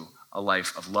yourselves to a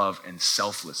life of love and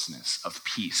selflessness, of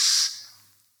peace,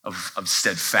 of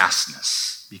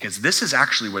steadfastness? Because this is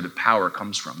actually where the power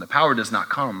comes from. The power does not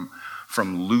come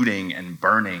from looting and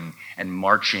burning and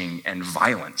marching and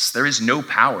violence. There is no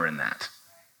power in that.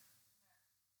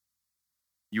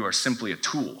 You are simply a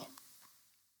tool.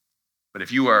 But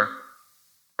if you are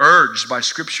urged by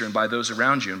Scripture and by those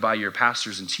around you and by your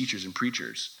pastors and teachers and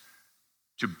preachers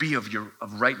to be of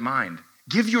right mind,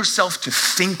 give yourself to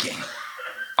thinking,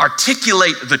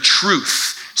 articulate the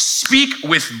truth, speak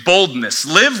with boldness,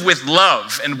 live with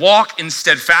love, and walk in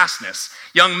steadfastness.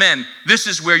 Young men, this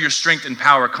is where your strength and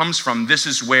power comes from. This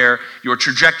is where your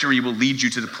trajectory will lead you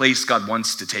to the place God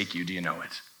wants to take you. Do you know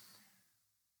it?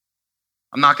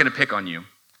 I'm not going to pick on you.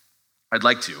 I'd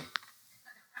like to.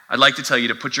 I'd like to tell you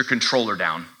to put your controller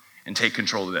down and take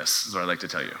control of this, is what I'd like to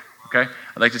tell you, okay?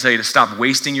 I'd like to tell you to stop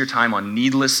wasting your time on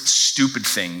needless, stupid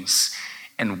things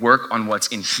and work on what's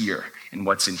in here and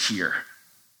what's in here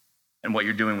and what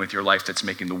you're doing with your life that's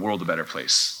making the world a better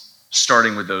place,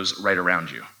 starting with those right around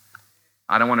you.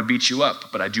 I don't want to beat you up,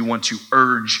 but I do want to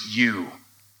urge you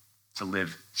to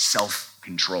live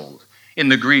self-controlled. In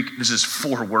the Greek, this is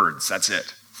 4 words, that's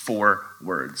it. 4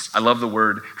 words. I love the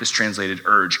word that's translated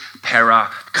urge,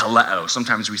 parakaleo.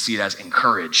 Sometimes we see it as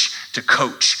encourage, to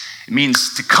coach. It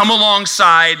means to come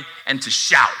alongside and to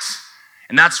shout.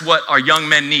 And that's what our young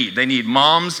men need. They need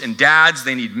moms and dads.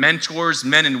 They need mentors,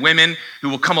 men and women who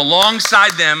will come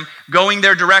alongside them, going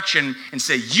their direction and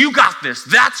say, you got this.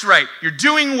 That's right. You're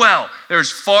doing well. There's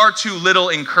far too little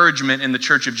encouragement in the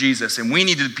Church of Jesus. And we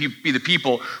need to be the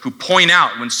people who point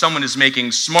out when someone is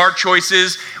making smart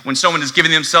choices, when someone is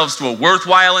giving themselves to a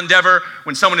worthwhile endeavor,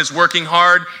 when someone is working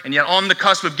hard and yet on the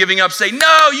cusp of giving up, say,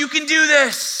 no, you can do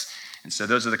this. And so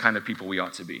those are the kind of people we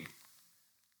ought to be.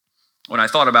 When I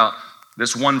thought about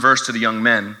this one verse to the young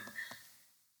men,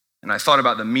 and I thought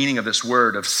about the meaning of this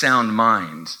word of sound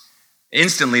mind,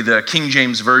 instantly the King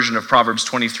James version of Proverbs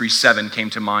 23:7 came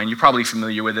to mind. You're probably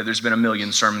familiar with it. There's been a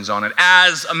million sermons on it.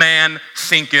 As a man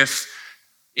thinketh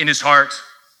in his heart,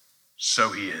 so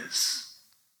he is.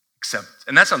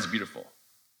 And that sounds beautiful,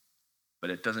 but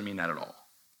it doesn't mean that at all.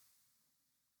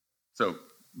 So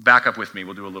back up with me.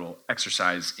 We'll do a little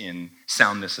exercise in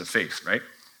soundness of faith, right?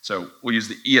 So we'll use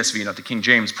the ESV, not the King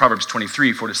James, Proverbs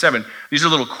 23:4-7. These are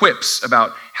little quips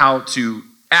about how to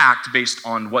act based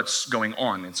on what's going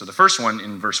on. And so the first one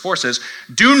in verse 4 says,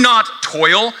 do not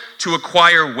toil to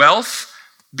acquire wealth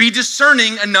Be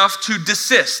discerning enough to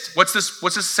desist. What's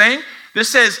this saying? This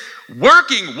says,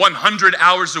 working 100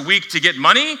 hours a week to get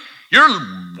money, you're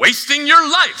wasting your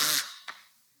life.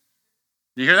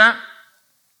 You hear that?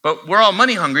 But we're all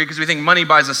money hungry because we think money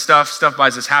buys us stuff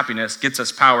buys us happiness, gets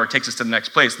us power, takes us to the next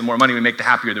place. The more money we make, the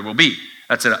happier there will be.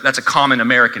 That's a common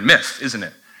American myth, isn't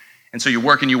it? And so you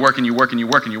work and you work and you work and you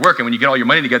work and you work, and when you get all your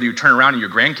money together, you turn around and your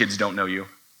grandkids don't know you.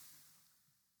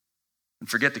 And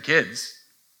forget the kids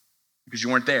because you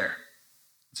weren't there.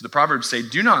 So the Proverbs say,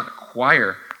 do not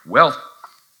acquire wealth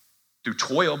through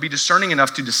toil. Be discerning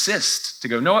enough to desist, to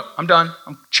go, no, I'm done.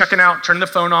 I'm checking out, turning the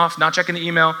phone off, not checking the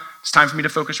email. It's time for me to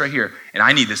focus right here. And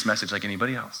I need this message like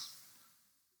anybody else.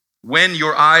 When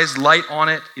your eyes light on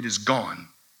it, it is gone.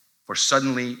 For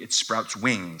suddenly it sprouts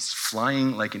wings,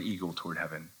 flying like an eagle toward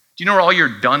heaven. Do you know where all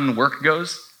your done work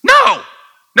goes? No,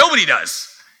 nobody does.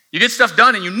 You get stuff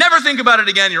done and you never think about it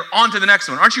again. You're on to the next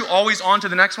one. Aren't you always on to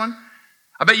the next one?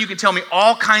 I bet you can tell me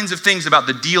all kinds of things about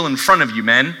the deal in front of you,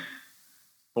 men.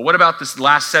 But what about this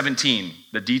last 17?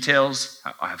 The details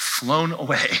have flown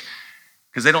away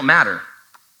because they don't matter.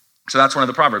 So that's one of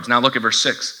the Proverbs. Now look at verse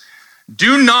 6.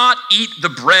 Do not eat the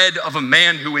bread of a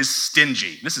man who is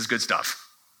stingy. This is good stuff.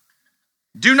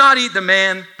 Do not eat the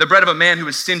bread of a man who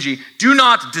is stingy. Do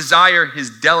not desire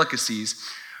his delicacies,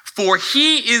 for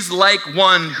he is like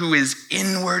one who is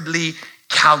inwardly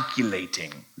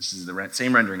calculating. This is the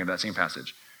same rendering of that same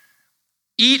passage.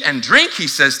 Eat and drink, he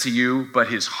says to you, but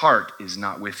his heart is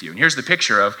not with you. And here's the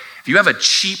picture of, if you have a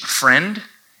cheap friend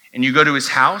and you go to his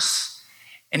house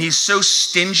and he's so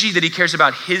stingy that he cares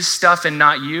about his stuff and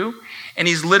not you, and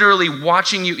he's literally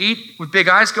watching you eat with big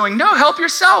eyes going, no, help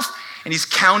yourself. And he's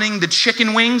counting the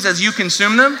chicken wings as you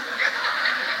consume them.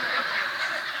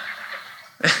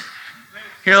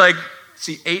 You're like,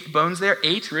 see 8 bones there?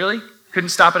 8, really? Couldn't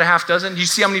stop at a half dozen? Do you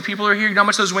see how many people are here? You know how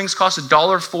much those wings cost?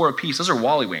 $1.04 a piece. Those are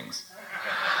Wally wings.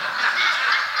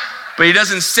 But he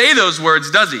doesn't say those words,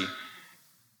 does he?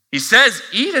 He says,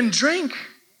 eat and drink.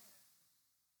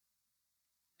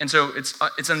 And so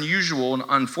it's unusual and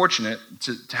unfortunate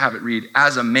to have it read,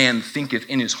 as a man thinketh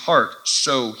in his heart,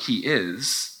 so he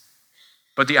is.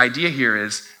 But the idea here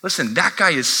is, listen, that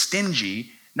guy is stingy,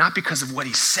 not because of what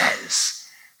he says,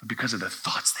 but because of the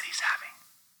thoughts that he's having.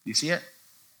 Do you see it?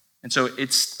 And so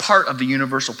it's part of the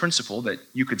universal principle that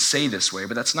you could say this way,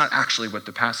 but that's not actually what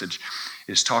the passage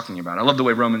is talking about. I love the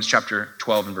way Romans chapter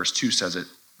 12 and verse 2 says it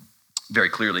very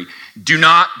clearly. Do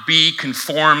not be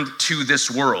conformed to this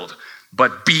world,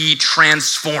 but be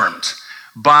transformed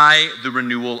by the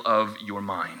renewal of your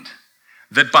mind,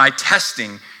 that by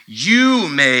testing you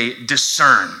may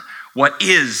discern what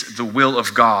is the will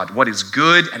of God, what is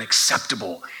good and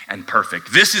acceptable and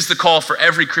perfect. This is the call for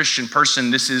every Christian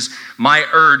person. This is my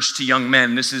urge to young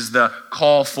men. This is the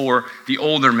call for the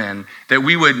older men, that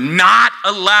we would not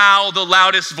allow the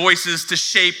loudest voices to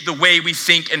shape the way we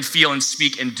think and feel and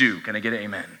speak and do. Can I get an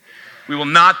amen? We will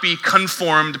not be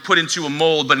conformed, put into a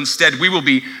mold, but instead we will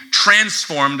be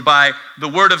transformed by the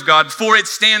word of God. For it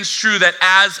stands true that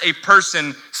as a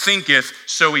person thinketh,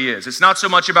 so he is. It's not so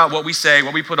much about what we say,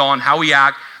 what we put on, how we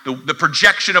act, the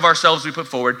projection of ourselves we put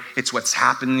forward. It's what's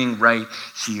happening right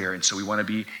here. And so we want to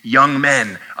be young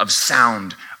men of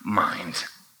sound mind.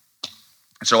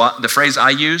 And so the phrase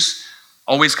I use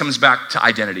always comes back to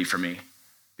identity for me,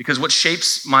 because what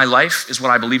shapes my life is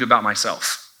what I believe about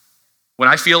myself. When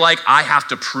I feel like I have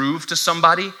to prove to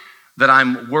somebody that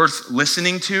I'm worth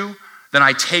listening to, then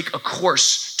I take a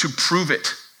course to prove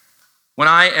it. When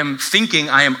I am thinking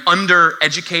I am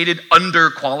undereducated,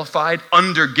 underqualified,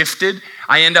 undergifted,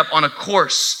 I end up on a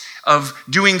course of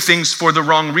doing things for the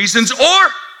wrong reasons or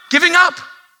giving up.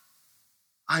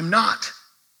 I'm not.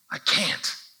 I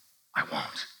can't. I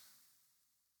won't.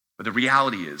 But the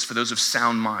reality is, for those of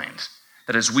sound mind,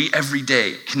 that as we every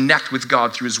day connect with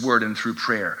God through his word and through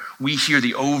prayer, we hear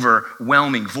the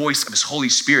overwhelming voice of his Holy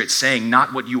Spirit saying,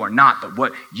 not what you are not, but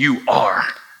what you are.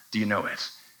 Do you know it?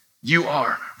 You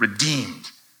are redeemed,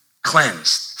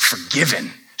 cleansed,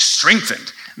 forgiven,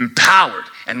 strengthened, empowered,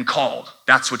 and called.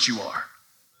 That's what you are.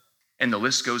 And the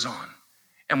list goes on.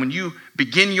 And when you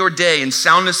begin your day in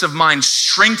soundness of mind,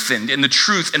 strengthened in the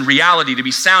truth and reality to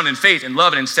be sound in faith and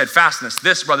love and in steadfastness,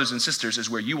 this, brothers and sisters, is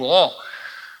where you will all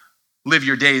live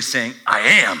your days saying, I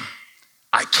am,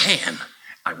 I can,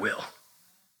 I will.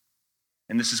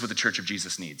 And this is what the Church of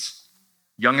Jesus needs.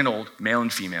 Young and old, male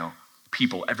and female,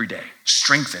 people every day,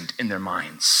 strengthened in their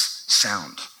minds,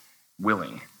 sound,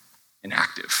 willing, and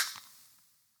active.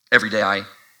 Every day I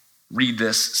read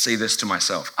this, say this to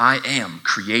myself. I am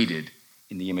created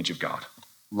in the image of God,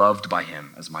 loved by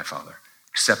him as my Father.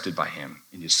 accepted by him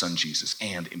in his son Jesus,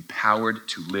 and empowered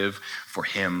to live for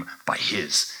him by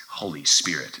his Holy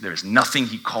Spirit. There is nothing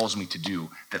he calls me to do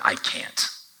that I can't.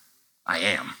 I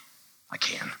am. I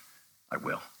can. I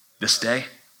will. This day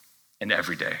and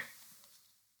every day.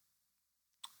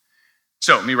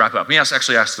 So let me wrap up. Let me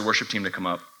actually ask the worship team to come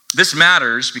up. This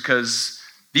matters because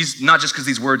not just because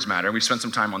these words matter. We spent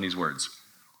some time on these words.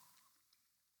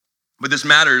 But this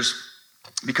matters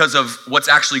because of what's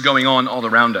actually going on all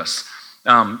around us.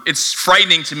 It's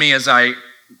frightening to me as I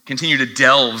continue to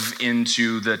delve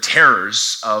into the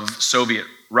terrors of Soviet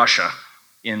Russia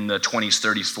in the 20s,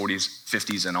 30s, 40s,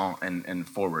 50s, and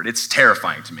forward. It's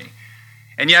terrifying to me.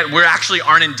 And yet we actually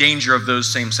aren't in danger of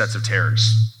those same sets of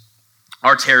terrors.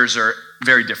 Our terrors are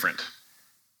very different,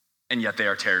 and yet they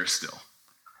are terrors still.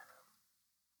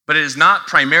 But it is not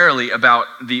primarily about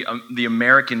the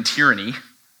American tyranny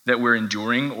that we're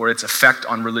enduring or its effect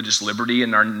on religious liberty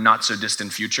in our not so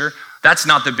distant future. That's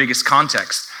not the biggest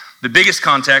context. The biggest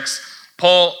context,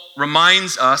 Paul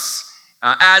reminds us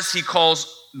as he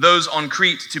calls those on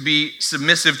Crete to be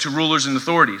submissive to rulers and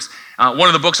authorities. One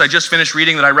of the books I just finished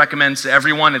reading that I recommend to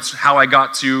everyone, it's How I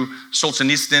Got to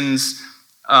Solzhenitsyn's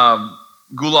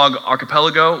Gulag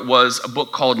Archipelago, was a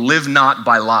book called Live Not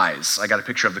by Lies. I got a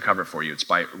picture of the cover for you. It's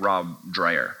by Rob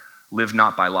Dreyer. Live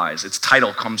Not by Lies. Its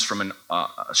title comes from a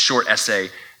short essay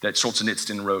that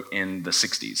Solzhenitsyn wrote in the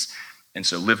 60s. And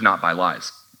so Live Not by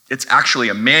Lies. It's actually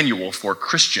a manual for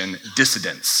Christian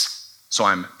dissidents. So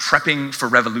I'm prepping for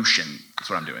revolution. That's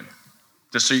what I'm doing.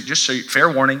 Just so you,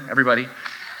 fair warning, everybody.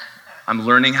 I'm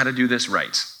learning how to do this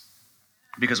right.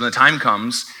 Because when the time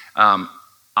comes,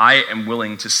 I am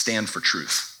willing to stand for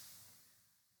truth.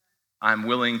 I'm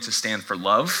willing to stand for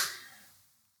love,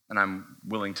 and I'm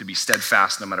willing to be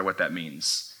steadfast no matter what that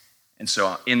means. And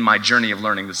so in my journey of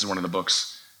learning, this is one of the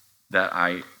books that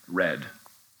I read.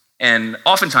 And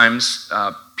oftentimes,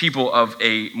 people of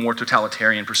a more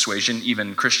totalitarian persuasion,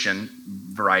 even Christian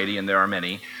variety, and there are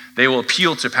many, they will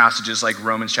appeal to passages like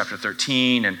Romans chapter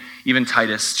 13 and even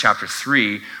Titus chapter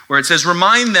 3, where it says,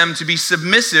 remind them to be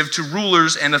submissive to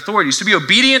rulers and authorities, to be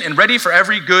obedient and ready for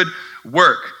every good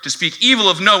work, to speak evil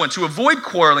of no one, to avoid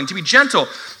quarreling, to be gentle,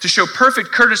 to show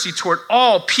perfect courtesy toward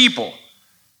all people.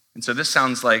 And so this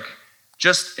sounds like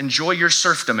just enjoy your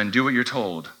serfdom and do what you're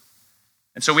told.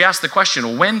 And so we ask the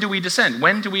question, when do we dissent?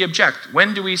 When do we object?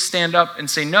 When do we stand up and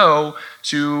say no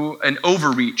to an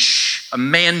overreach, a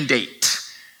mandate?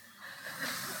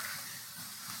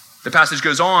 The passage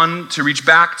goes on to reach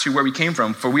back to where we came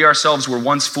from. For we ourselves were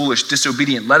once foolish,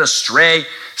 disobedient, led astray,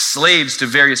 slaves to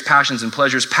various passions and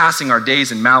pleasures, passing our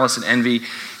days in malice and envy,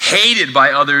 hated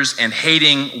by others and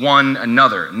hating one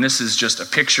another. And this is just a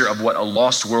picture of what a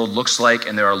lost world looks like,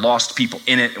 and there are lost people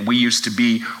in it, and we used to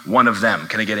be one of them.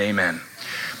 Can I get amen?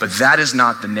 But that is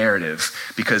not the narrative,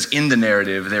 because in the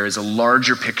narrative, there is a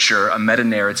larger picture, a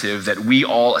meta-narrative that we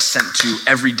all assent to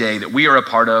every day, that we are a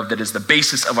part of, that is the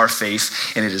basis of our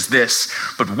faith, and it is this.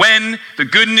 But when the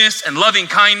goodness and loving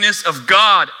kindness of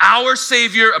God, our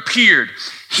Savior, appeared,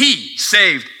 he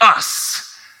saved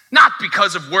us, not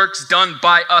because of works done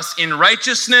by us in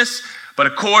righteousness, but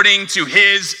according to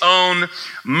his own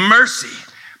mercy,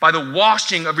 by the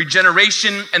washing of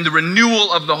regeneration and the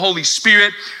renewal of the Holy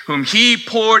Spirit, whom he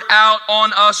poured out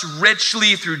on us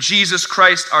richly through Jesus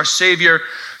Christ our Savior,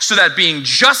 so that being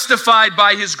justified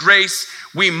by his grace,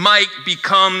 we might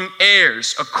become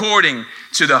heirs according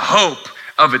to the hope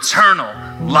of eternal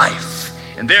life.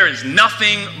 And there is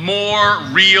nothing more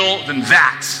real than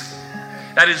that.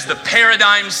 That is the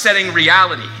paradigm-setting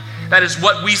reality. That is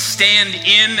what we stand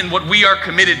in and what we are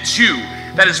committed to.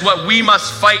 That is what we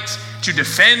must fight to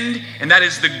defend, and that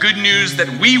is the good news that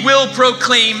we will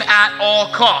proclaim at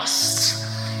all costs.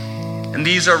 And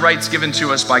these are rights given to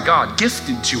us by God,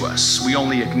 gifted to us. We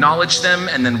only acknowledge them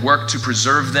and then work to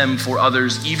preserve them for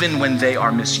others, even when they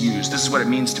are misused. This is what it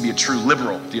means to be a true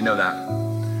liberal. Do you know that?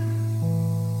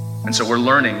 And so we're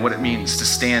learning what it means to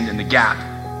stand in the gap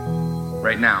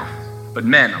right now. But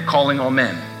men, I'm calling all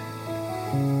men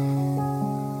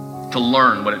to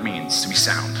learn what it means to be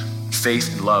sound,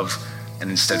 faith and love, and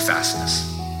in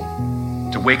steadfastness,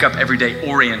 to wake up every day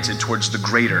oriented towards the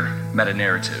greater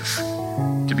meta-narrative,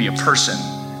 to be a person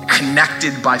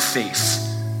connected by faith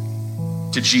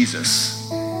to Jesus,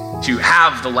 to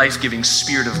have the life-giving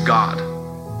Spirit of God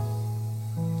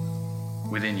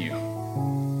within you,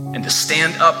 and to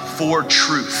stand up for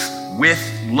truth with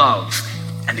love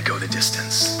and to go the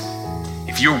distance.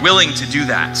 If you're willing to do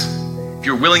that, if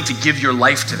you're willing to give your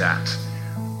life to that,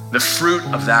 the fruit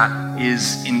of that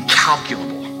is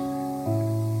incalculable.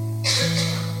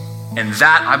 And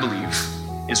that, I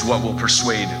believe, is what will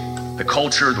persuade the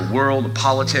culture, the world, the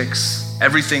politics,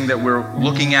 everything that we're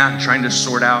looking at and trying to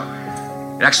sort out,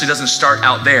 it actually doesn't start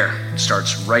out there. It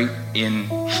starts right in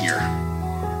here.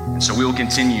 And so we will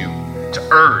continue to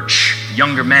urge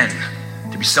younger men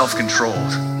to be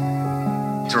self-controlled,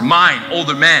 to remind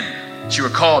older men that you are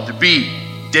called to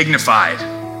be dignified,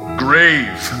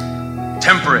 grave,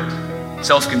 temperate,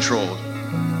 self-controlled,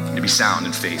 and to be sound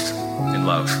in faith, in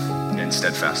love, and in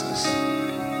steadfastness.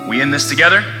 We in this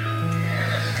together?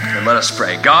 And let us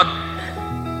pray. God,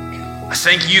 I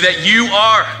thank you that you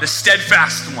are the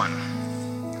steadfast one,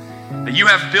 that you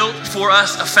have built for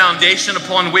us a foundation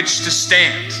upon which to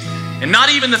stand. And not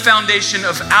even the foundation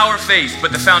of our faith,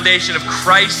 but the foundation of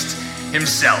Christ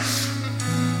himself.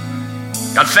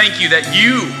 God, thank you that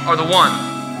you are the one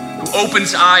who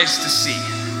opens eyes to see,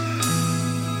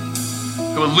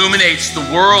 who illuminates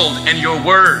the world and your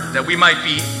word, that we might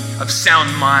be of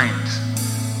sound mind.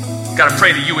 God, I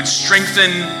pray that you would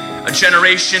strengthen a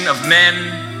generation of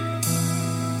men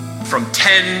from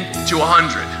 10 to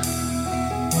 100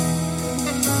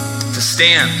 to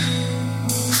stand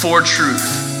for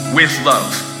truth with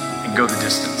love and go the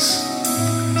distance.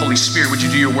 Holy Spirit, would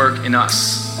you do your work in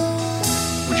us?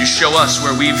 Would you show us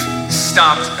where we've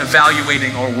stopped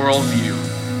evaluating our worldview,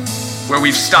 where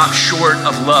we've stopped short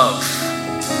of love,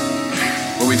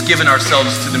 where we've given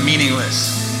ourselves to the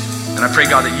meaningless. And I pray,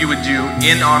 God, that you would do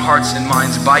in our hearts and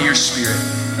minds by your Spirit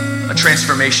a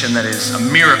transformation that is a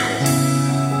miracle,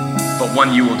 but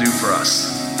one you will do for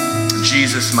us. In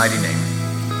Jesus' mighty name.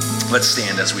 Let's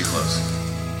stand as we close.